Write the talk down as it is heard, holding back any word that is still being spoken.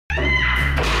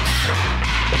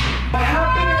What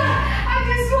happened? I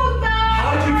just woke up.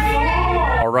 How'd you fall?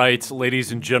 Alright,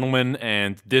 ladies and gentlemen,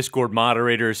 and Discord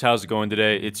moderators, how's it going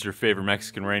today? It's your favorite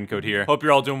Mexican raincoat here. Hope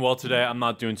you're all doing well today. I'm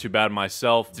not doing too bad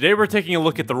myself. Today we're taking a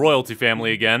look at the royalty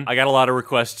family again. I got a lot of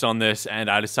requests on this, and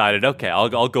I decided, okay, I'll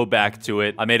go back to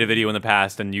it. I made a video in the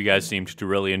past, and you guys seemed to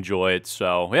really enjoy it,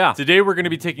 so yeah. Today we're going to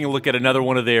be taking a look at another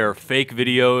one of their fake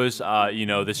videos. You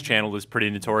know, this channel is pretty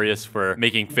notorious for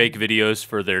making fake videos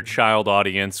for their child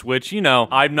audience, which, you know,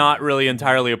 I'm not really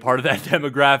entirely a part of that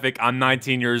demographic. I'm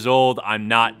 19 years old. I'm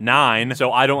not 9,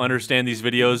 so I don't understand these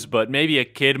videos, but maybe a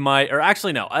kid might, or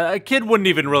actually no, a kid wouldn't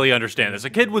even really understand this.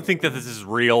 A kid would think that this is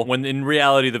real, when in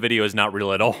reality the video is not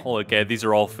real at all, okay? These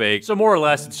are all fake. So more or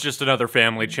less, it's just another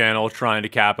family channel trying to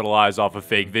capitalize off of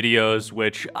fake videos,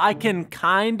 which I can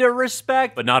kinda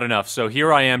respect, but not enough. So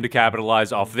here I am to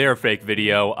capitalize off their fake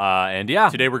video, and yeah,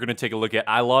 today we're gonna take a look at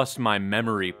I lost my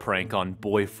memory prank on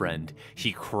boyfriend.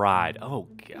 He cried. Oh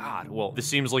God. Well, this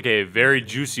seems like a very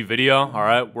juicy video. All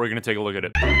right, we're gonna take a look at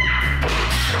it. What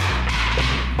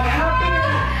happened?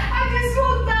 I just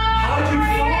woke up. How'd you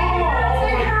fall?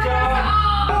 Oh my God.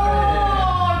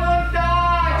 Oh, don't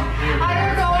touch. I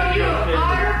don't know you. I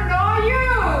don't know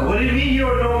you. What do you mean you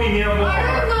don't know me, mi amor? I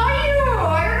don't know you. I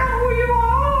don't know who you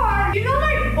are. You know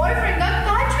my boyfriend. Don't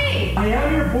touch me. I am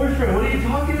your boyfriend. What are you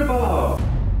talking about?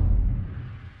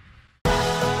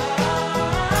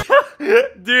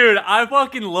 Dude, I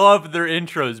fucking love their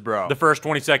intros, bro. The first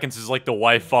 20 seconds is like the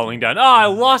wife falling down. Oh, I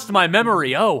lost my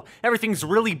memory. Oh, everything's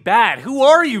really bad. Who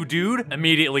are you, dude?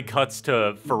 Immediately cuts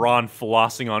to Ferran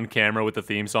flossing on camera with the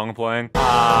theme song playing.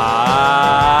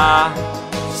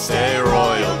 Say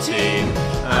royalty.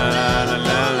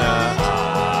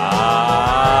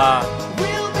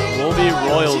 We'll be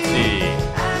royalty.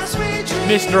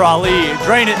 Mr. Ali,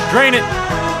 drain it, drain it.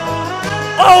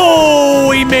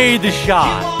 Oh, he made the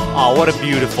shot. Oh, what a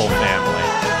beautiful family.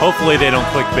 Hopefully they don't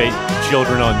clickbait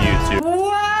children on YouTube.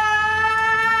 What?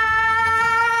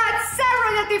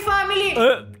 Royalty family.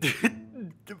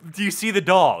 Do you see the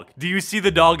dog? Do you see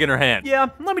the dog in her hand? Yeah,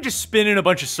 let me just spin in a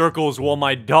bunch of circles while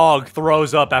my dog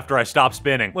throws up after I stop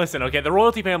spinning. Listen, okay, the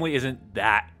royalty family isn't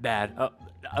that bad.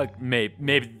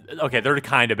 Maybe, okay, they're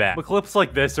kind of bad. But clips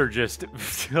like this are just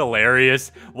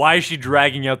hilarious. Why is she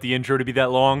dragging out the intro to be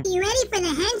that long? You ready for the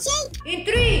handshake? In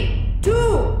 3, 2,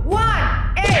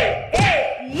 1.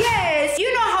 Hey, yes.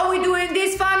 You know how we do in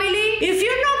this family. If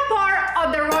you're not part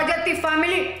of the royalty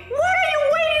family, what are you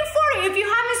waiting for? If you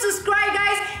haven't subscribed,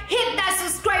 guys, hit that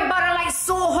subscribe button like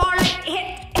so hard. Like,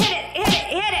 hit it.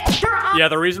 Yeah,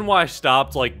 the reason why I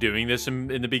stopped like doing this in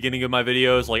the beginning of my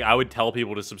videos, like I would tell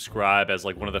people to subscribe as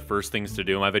like one of the first things to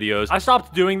do in my videos. I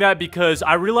stopped doing that because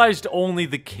I realized only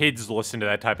the kids listen to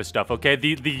that type of stuff, okay?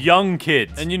 The young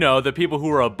kids. And you know, the people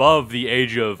who are above the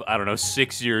age of, I don't know,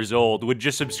 6 years old would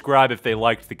just subscribe if they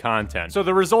liked the content. So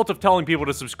the result of telling people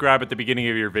to subscribe at the beginning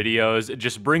of your videos, it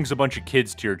just brings a bunch of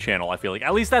kids to your channel, I feel like.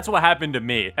 At least that's what happened to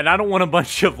me. And I don't want a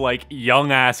bunch of like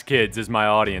young ass kids as my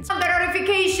audience. The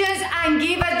notifications and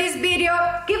give us this video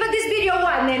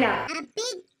what, Nena? A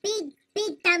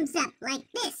big thumbs up, like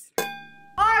this.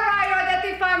 Alright,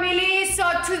 royalty family,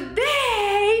 so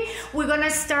today we're gonna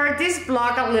start this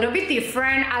vlog a little bit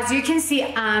different. As you can see,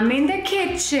 I'm in the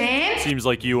kitchen. Seems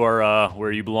like you are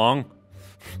where you belong.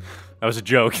 That was a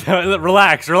joke.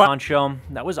 Relax. Pancho,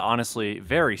 that was honestly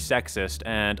very sexist,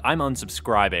 and I'm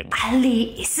unsubscribing.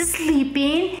 Ali is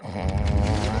sleeping.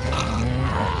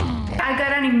 I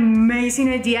got an amazing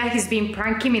idea. He's been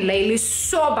pranking me lately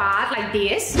so bad, like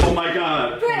this. Oh my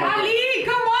God. Ali,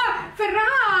 come on,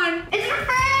 Ferran. It's a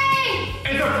prank.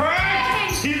 It's a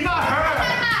prank. He's not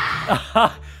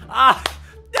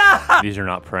her. These are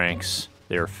not pranks.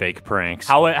 They are fake pranks.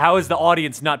 How is the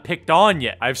audience not picked on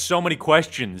yet? I have so many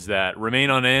questions that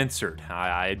remain unanswered.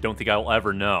 I don't think I'll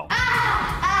ever know.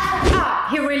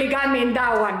 He really got me in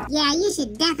that one. Yeah, you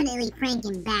should definitely prank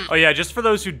him back. Oh yeah, just for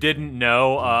those who didn't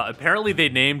know, apparently they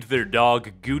named their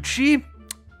dog Gucci.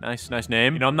 Nice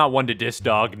name. You know, I'm not one to diss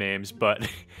dog names, but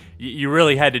you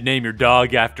really had to name your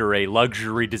dog after a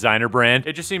luxury designer brand.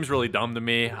 It just seems really dumb to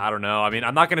me. I don't know. I mean,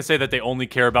 I'm not gonna say that they only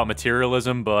care about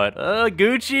materialism, but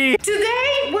Gucci.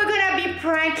 Today, we're gonna be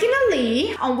pranking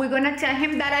Ali, and we're gonna tell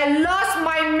him that I lost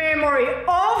my memory.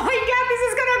 Oh my God, this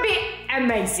is gonna be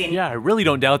amazing. Yeah, I really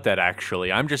don't doubt that,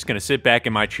 actually. I'm just gonna sit back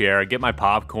in my chair, get my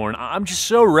popcorn. I'm just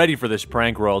so ready for this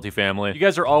prank, Royalty family. You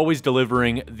guys are always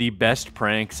delivering the best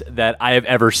pranks that I have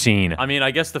ever seen. I mean,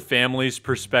 I guess the family's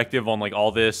perspective on like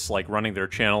all this, like running their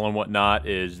channel and whatnot,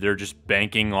 is they're just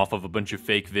banking off of a bunch of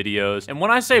fake videos. And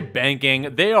when I say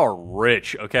banking, they are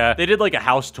rich, okay? They did like a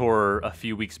house tour a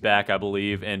few weeks back, I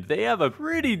believe, and they have a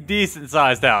pretty decent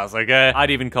sized house, okay?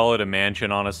 I'd even call it a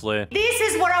mansion, honestly. This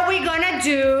is what are we gonna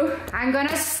do. I'm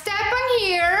gonna step on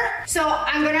here. So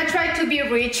I'm gonna try to be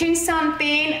reaching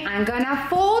something. I'm gonna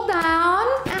fall down.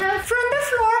 And from the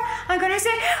floor, I'm gonna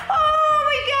say, oh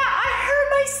my God, I hurt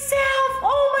myself.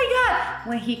 Oh my God.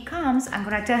 When he comes, I'm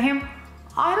gonna tell him,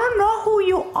 I don't know who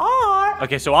you are.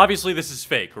 Okay, so obviously this is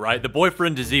fake, right? The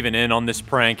boyfriend is even in on this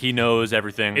prank. He knows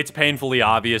everything. It's painfully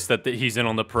obvious that he's in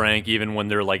on the prank even when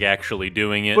they're like actually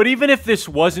doing it. But even if this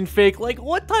wasn't fake, like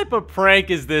what type of prank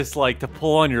is this like to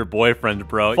pull on your boyfriend,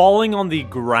 bro? Falling on the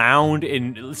ground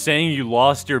and saying you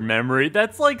lost your memory?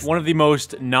 That's like one of the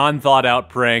most non-thought out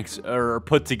pranks or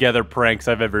put together pranks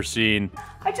I've ever seen.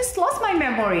 I just lost my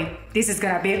memory. This is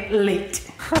gonna be lit.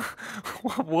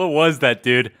 What was that,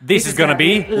 dude? This is gonna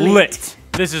be lit.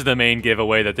 This is the main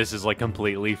giveaway that this is like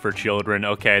completely for children.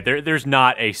 Okay, there's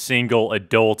not a single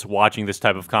adult watching this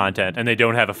type of content and they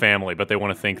don't have a family, but they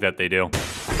want to think that they do.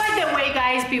 By the way,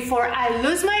 guys, before I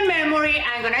lose my memory,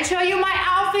 I'm gonna show you my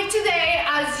outfit today.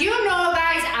 As you know,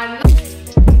 guys, I'm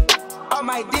on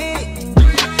my dick.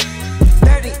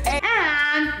 38.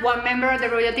 And one member of the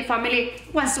royalty family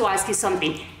wants to ask you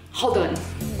something. Hold on.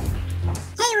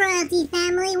 Hey, Royalty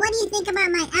family, what do you think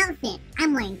about my outfit?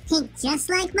 I'm wearing pink just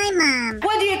like my mom.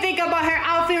 What do you think about her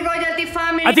outfit, royalty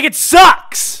family? I think it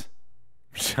sucks!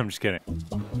 I'm just kidding.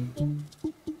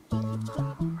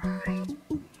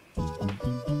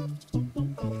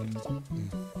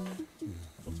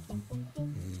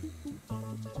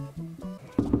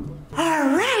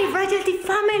 Alright, royalty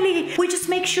family. We just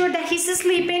make sure that he's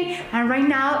sleeping. And right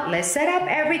now, let's set up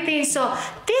everything. So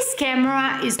this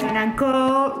camera is gonna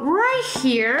go right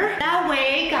here. That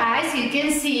way, guys, you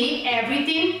can see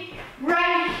everything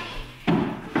right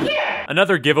here.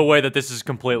 Another giveaway that this is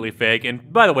completely fake,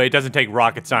 and by the way, it doesn't take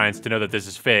rocket science to know that this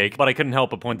is fake, but I couldn't help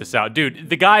but point this out. Dude,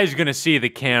 the guy is gonna see the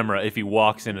camera if he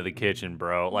walks into the kitchen,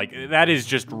 bro. Like, that is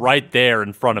just right there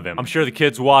in front of him. I'm sure the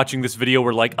kids watching this video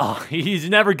were like, oh, he's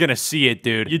never gonna see it,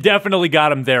 dude. You definitely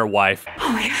got him there, wife. Oh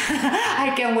my God,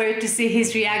 I can't wait to see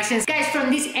his reactions. Guys,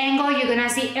 from this angle, you're gonna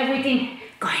see everything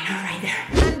going on right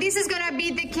there. And this is gonna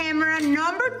be the camera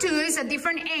number 2. It's a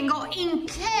different angle in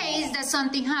case that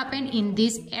something happened in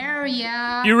this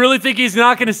area. You really think he's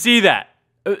not gonna see that?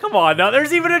 Come on now,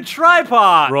 there's even a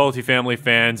tripod! Royalty family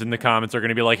fans in the comments are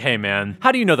gonna be like, hey man,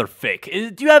 how do you know they're fake?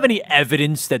 Do you have any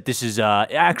evidence that this is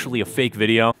actually a fake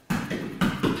video?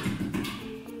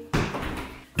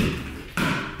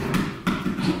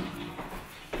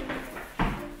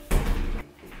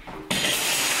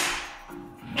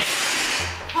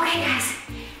 Okay, guys.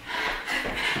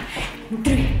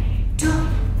 3, 2,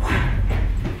 1.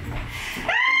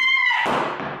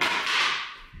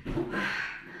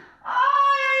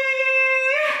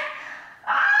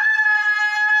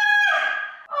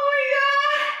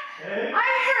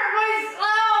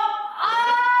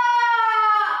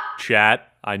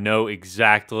 Chat, I know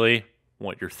exactly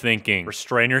what you're thinking.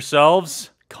 Restrain yourselves.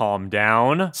 Calm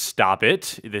down. Stop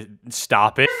it.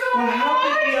 Stop it. What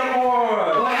happened, mi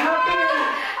amor? What happened?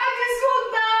 I just fell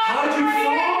down. How'd you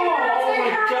fall? Oh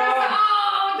my God.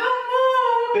 Oh, don't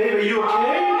move. Babe, are you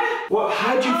okay? What?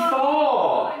 How'd you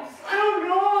fall? I don't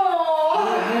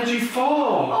know. How'd you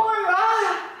fall? Oh my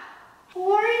God. Who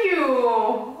are you?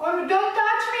 Oh, don't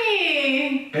touch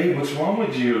me. Babe, what's wrong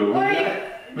with you? What are you?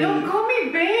 Don't call me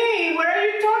babe. What are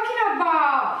you talking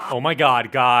about? Oh my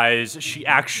God, guys. She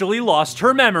actually lost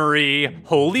her memory.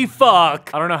 Holy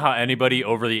fuck. I don't know how anybody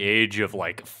over the age of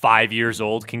like 5 years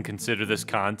old can consider this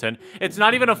content. It's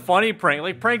not even a funny prank.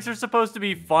 Like, pranks are supposed to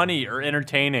be funny or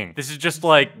entertaining. This is just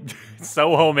like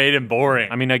so homemade and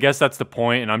boring. I mean, I guess that's the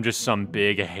point, and I'm just some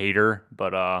big hater,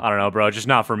 but I don't know, bro. Just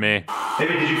not for me.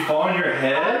 Baby, did you fall on your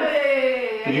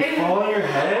head? Did you fall on your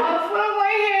head? I fell on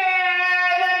my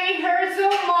head and it hurts so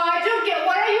much. Okay,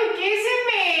 why are you kissing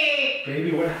me? Baby,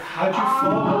 how'd you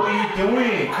fall? What were you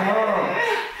doing? Come on.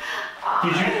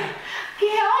 Did you?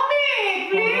 Help me,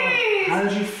 please. How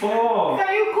did you fall?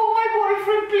 Can you call my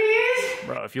boyfriend, please?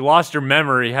 Bro, If you lost your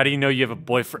memory, how do you know you have a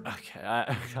boyfriend?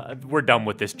 Okay, we're done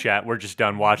with this chat. We're just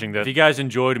done watching this. If you guys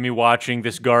enjoyed me watching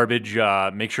this garbage,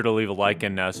 make sure to leave a like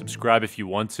and subscribe if you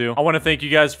want to. I want to thank you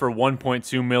guys for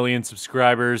 1.2 million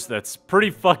subscribers. That's pretty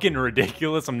fucking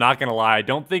ridiculous. I'm not gonna lie. I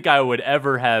don't think I would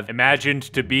ever have imagined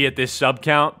to be at this sub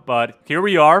count, but here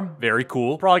we are. Very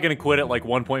cool. Probably gonna quit at like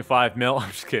 1.5 mil.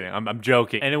 I'm just kidding. I'm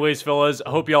joking. Anyways, fellas, I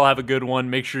hope y'all have a good one.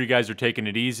 Make sure you guys are taking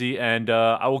it easy, and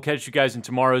I will catch you guys in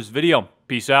tomorrow's video.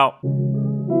 Peace out.